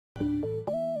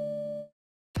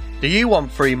Do you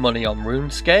want free money on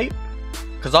Runescape?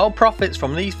 Because all profits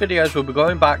from these videos will be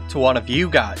going back to one of you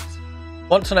guys.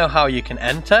 Want to know how you can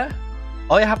enter?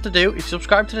 All you have to do is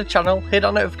subscribe to the channel, hit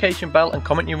that notification bell and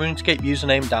comment your Runescape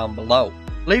username down below.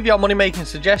 Leave your money making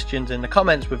suggestions in the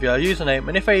comments with your username,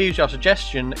 and if I use your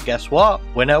suggestion, guess what?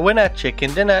 Winner winner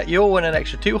chicken dinner, you'll win an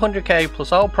extra 200k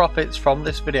plus all profits from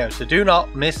this video, so do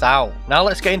not miss out. Now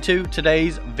let's get into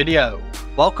today's video.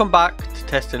 Welcome back to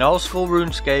testing old school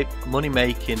Runescape money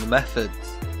making methods.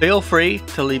 Feel free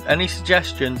to leave any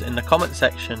suggestions in the comment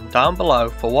section down below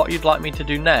for what you'd like me to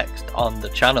do next on the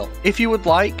channel. If you would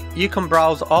like, you can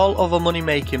browse all other money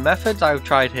making methods I've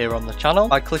tried here on the channel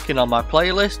by clicking on my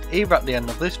playlist either at the end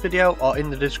of this video or in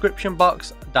the description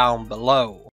box down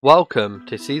below. Welcome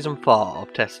to season 4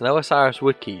 of testing OSRS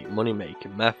Wiki money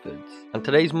making methods, and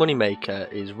today's money maker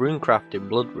is rune crafting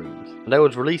blood runes, and it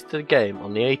was released to the game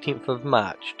on the 18th of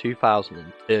March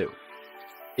 2002.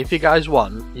 If you guys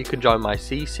want, you can join my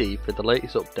CC for the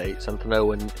latest updates and to know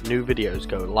when new videos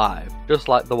go live, just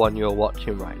like the one you're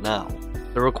watching right now.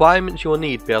 The requirements you will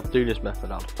need to be able to do this method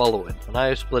are the following, and I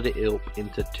have split it up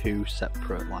into two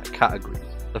separate categories.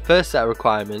 The first set of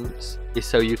requirements is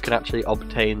so you can actually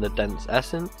obtain the dense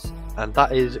essence, and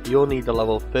that is you'll need a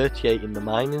level 38 in the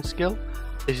mining skill.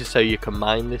 This is so you can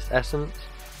mine this essence.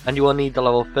 And you will need the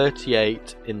level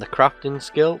 38 in the crafting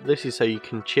skill. This is so you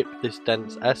can chip this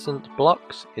dense essence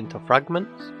blocks into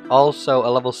fragments. Also, a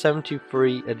level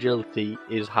 73 agility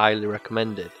is highly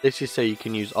recommended. This is so you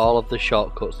can use all of the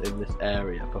shortcuts in this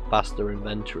area for faster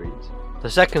inventories. The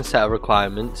second set of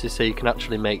requirements is so you can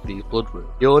actually make these blood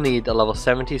runes. You'll need a level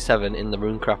 77 in the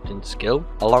rune crafting skill,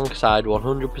 alongside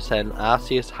 100%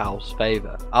 Arceus house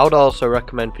favour. I would also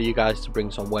recommend for you guys to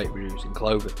bring some weight reducing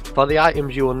clothing. For the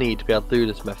items you will need to be able to do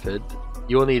this method,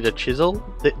 you will need a chisel.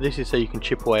 This is so you can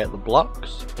chip away at the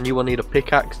blocks, and you will need a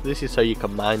pickaxe. This is so you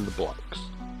can mine the blocks.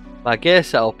 My gear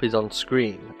setup is on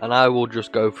screen, and I will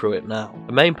just go through it now.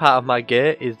 The main part of my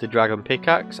gear is the dragon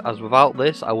pickaxe, as without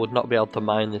this I would not be able to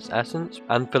mine this essence,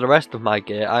 and for the rest of my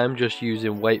gear I am just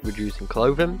using weight reducing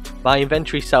clothing. My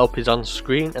inventory setup is on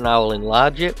screen and I will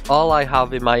enlarge it. All I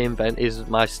have in my invent is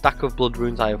my stack of blood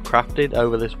runes I have crafted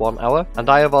over this 1 hour,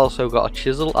 and I have also got a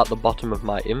chisel at the bottom of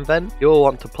my invent. You'll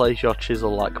want to place your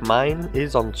chisel like mine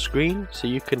is on screen, so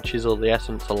you can chisel the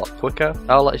essence a lot quicker.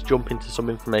 Now let's jump into some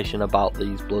information about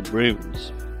these blood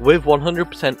runes. With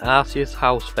 100% Arceus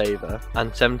house favour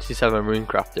and 77 rune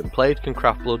crafting, players can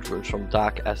craft blood runes from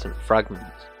dark essence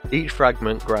fragments. Each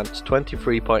fragment grants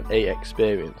 23.8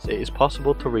 experience. It is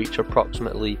possible to reach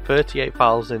approximately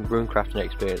 38,000 rune crafting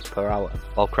experience per hour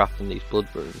while crafting these blood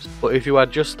runes. But if you are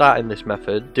just starting this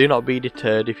method, do not be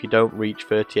deterred if you don't reach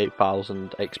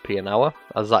 38,000 XP an hour,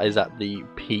 as that is at the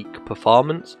peak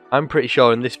performance. I'm pretty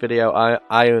sure in this video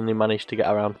I only managed to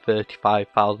get around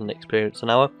 35,000 experience an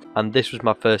hour, and this was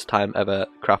my first time ever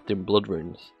crafting blood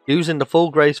runes. Using the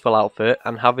full graceful outfit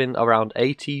and having around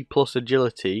 80 plus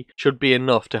agility should be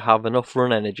enough to have enough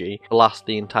run energy to last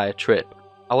the entire trip.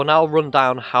 I will now run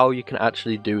down how you can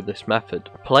actually do this method.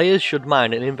 Players should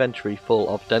mine an inventory full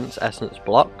of dense essence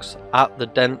blocks at the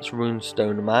dense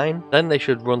runestone mine. Then they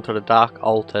should run to the dark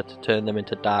altar to turn them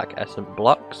into dark essence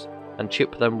blocks and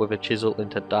chip them with a chisel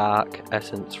into dark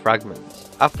essence fragments.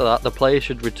 After that, the player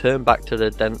should return back to the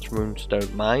dense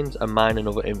runestone mines and mine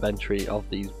another inventory of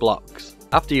these blocks.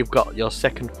 After you've got your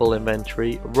second full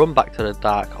inventory, run back to the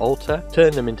dark altar,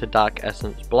 turn them into dark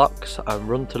essence blocks and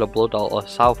run to the blood altar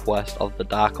southwest of the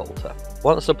dark altar.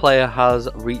 Once the player has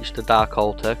reached the dark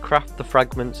altar, craft the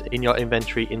fragments in your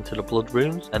inventory into the blood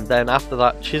runes, and then after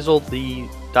that chisel the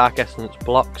dark essence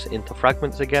blocks into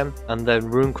fragments again, and then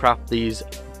rune craft these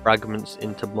fragments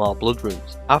into more blood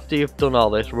runes. After you've done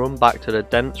all this, run back to the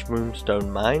dense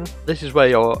runestone mine. This is where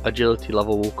your agility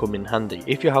level will come in handy.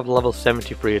 If you have level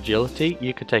 73 agility,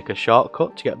 you could take a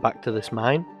shortcut to get back to this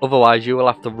mine. Otherwise you will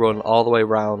have to run all the way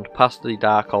around past the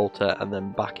dark altar and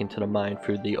then back into the mine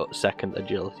through the second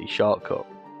agility shortcut.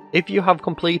 If you have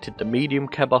completed the medium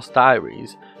Kebos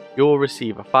diaries, you will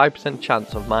receive a 5%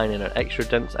 chance of mining an extra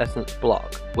dense essence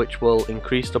block, which will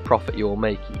increase the profit you will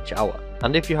make each hour.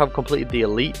 And if you have completed the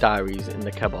elite diaries in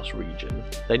the Kebos region,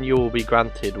 then you will be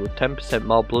granted with 10%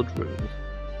 more blood runes,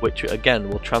 which again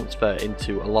will transfer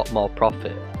into a lot more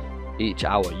profit each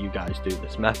hour you guys do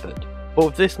this method. But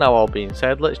with this now all being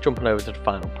said, let's jump on over to the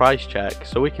final price check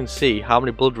so we can see how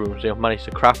many blood runes we have managed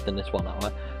to craft in this 1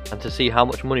 hour, and to see how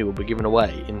much money will be given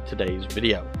away in today's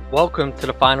video. Welcome to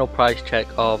the final price check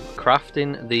of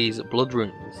crafting these blood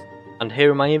runes. And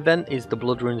here in my event is the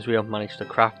blood runes we have managed to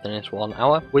craft in this 1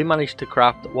 hour. We managed to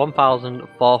craft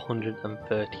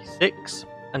 1,436.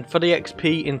 And for the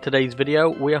XP in today's video,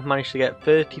 we have managed to get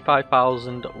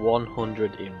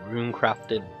 35,100 in rune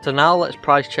crafting. So now let's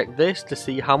price check this to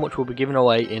see how much we'll be giving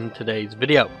away in today's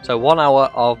video. So 1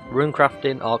 hour of rune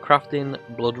crafting or crafting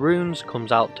blood runes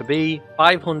comes out to be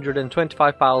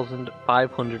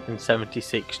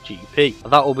 525,576 GP.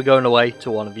 And that will be going away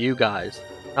to one of you guys.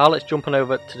 Now let's jump on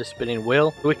over to the spinning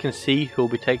wheel so we can see who will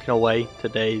be taking away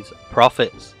today's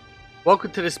profits.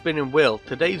 Welcome to the spinning wheel.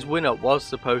 Today's winner was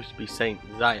supposed to be Saint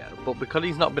Zaya, but because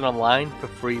he's not been online for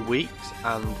 3 weeks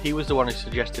and he was the one who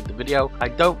suggested the video, I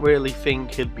don't really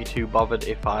think he'd be too bothered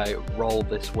if I roll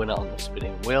this winner on the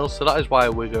spinning wheel, so that is why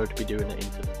we're going to be doing it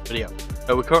into this video.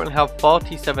 So we currently have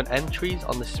 47 entries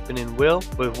on the spinning wheel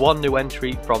with 1 new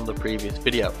entry from the previous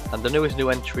video, and the newest new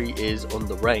entry is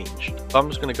underranged. So I'm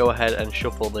just going to go ahead and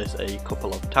shuffle this a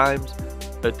couple of times.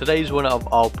 So today's winner of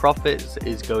all profits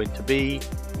is going to be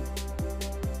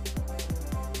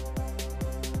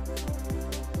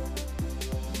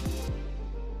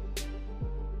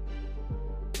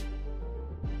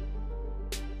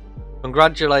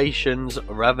Congratulations,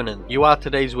 Revenant. You are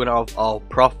today's winner of all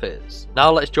profits.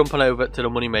 Now let's jump on over to the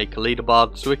Moneymaker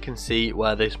leaderboard so we can see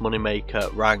where this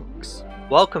Moneymaker ranks.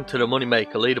 Welcome to the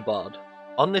Moneymaker leaderboard.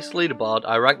 On this leaderboard,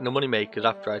 I ranked the Moneymakers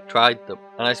after I tried them,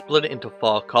 and I split it into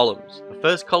 4 columns. The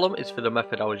first column is for the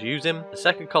method I was using, the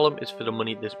second column is for the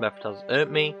money this method has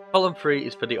earned me, column 3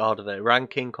 is for the order they're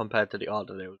ranking compared to the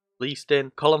order they were released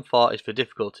in, column 4 is for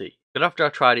difficulty. But after I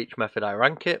tried each method I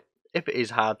rank it. If it is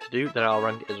hard to do, then I'll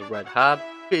rank it as red hard.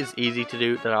 If it is easy to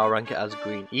do, then I'll rank it as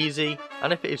green easy.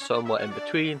 And if it is somewhere in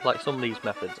between, like some of these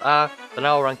methods are, then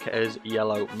I'll rank it as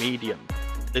yellow medium.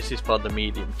 This is for the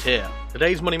medium tier.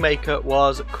 Today's moneymaker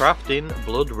was crafting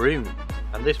blood runes,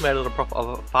 and this made us a profit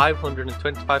of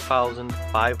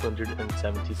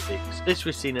 525,576. This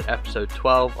was seen in episode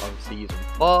 12 on season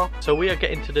 4, so we are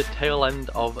getting to the tail end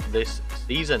of this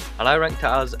season, and I ranked it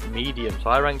as medium, so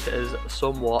I ranked it as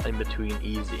somewhat in between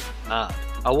easy and hard.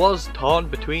 I was torn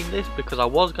between this because I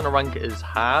was going to rank it as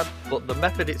hard, but the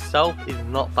method itself is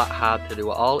not that hard to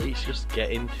do at all. It's just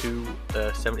getting to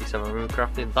 77 rune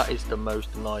crafting. That is the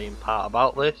most annoying part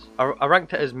about this. I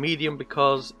ranked it as medium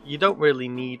because you don't really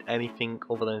need anything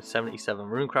other than 77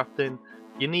 rune crafting.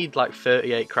 You need like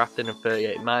 38 crafting and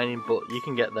 38 mining, but you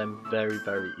can get them very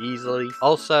easily.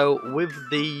 Also, with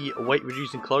the weight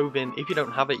reducing clothing, if you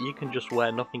don't have it, you can just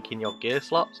wear nothing in your gear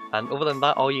slots, and other than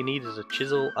that, all you need is a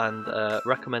chisel and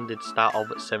recommended start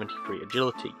of 73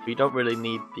 agility. You don't really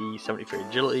need the 73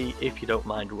 agility if you don't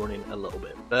mind running a little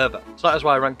bit further. So that is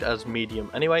why I ranked it as medium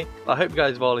anyway. I hope you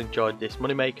guys have all enjoyed this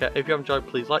moneymaker. If you have enjoyed,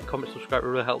 please like, comment, subscribe. It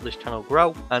really help this channel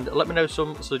grow, and let me know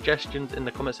some suggestions in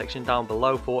the comment section down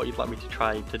below for what you'd like me to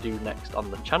try to do next on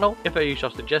the channel. If I use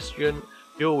your suggestion,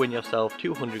 you'll win yourself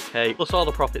 200k plus all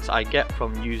the profits I get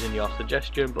from using your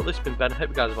suggestion. But this has been Ben. I hope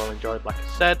you guys have all enjoyed, like I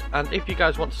said, and if you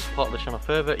guys want to support the channel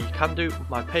further, you can do.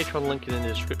 My Patreon link is in the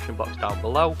description box down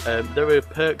below. There are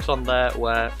perks on there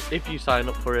where if you sign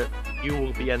up for it, you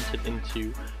will be entered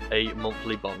into a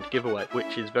monthly bond giveaway,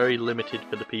 which is very limited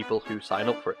for the people who sign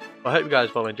up for it. I hope you guys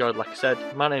have all enjoyed, like I said.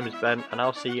 My name is Ben, and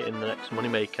I'll see you in the next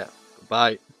moneymaker.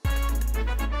 Goodbye.